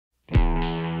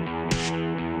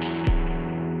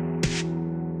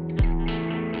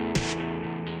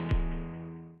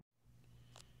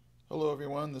Hello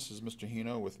everyone, this is Mr.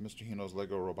 Hino with Mr. Hino's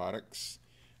Lego Robotics.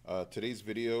 Today's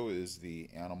video is the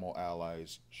Animal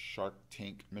Allies Shark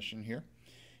Tank mission here.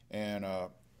 And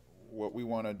what we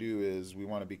want to do is we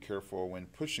want to be careful when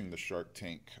pushing the shark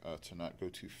tank to not go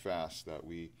too fast, that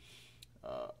we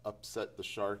upset the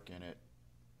shark and it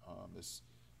is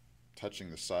touching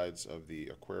the sides of the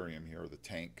aquarium here, or the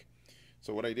tank.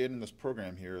 So what I did in this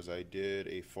program here is I did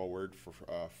a forward for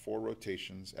 4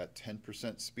 rotations at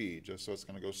 10% speed, just so it's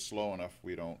going to go slow enough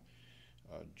we don't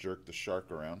jerk the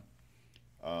shark around.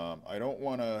 I don't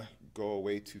want to go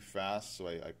away too fast, so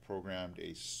I programmed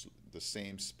the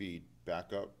same speed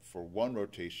back up for 1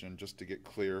 rotation just to get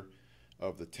clear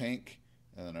of the tank,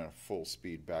 and then a full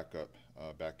speed back up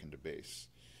back into base.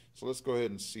 So let's go ahead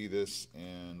and see this,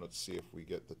 and let's see if we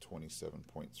get the 27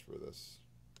 points for this.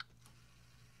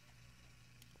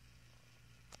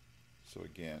 So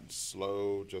again,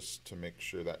 slow, just to make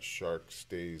sure that shark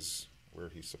stays where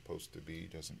he's supposed to be,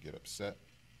 doesn't get upset.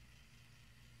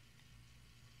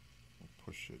 We'll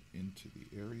push it into the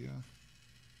area.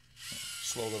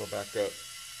 Slow little back up,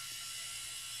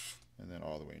 and then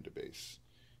all the way into base.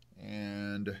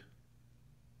 And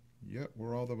yep,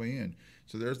 we're all the way in.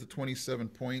 So there's the 27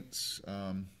 points.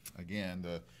 Again,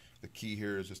 the key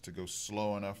here is just to go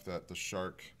slow enough that the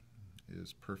shark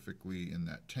is perfectly in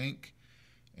that tank,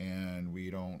 and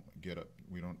we don't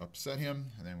upset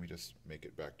him, and then we just make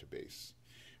it back to base.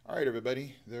 All right,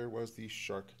 everybody, there was the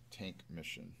Shark Tank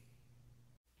mission.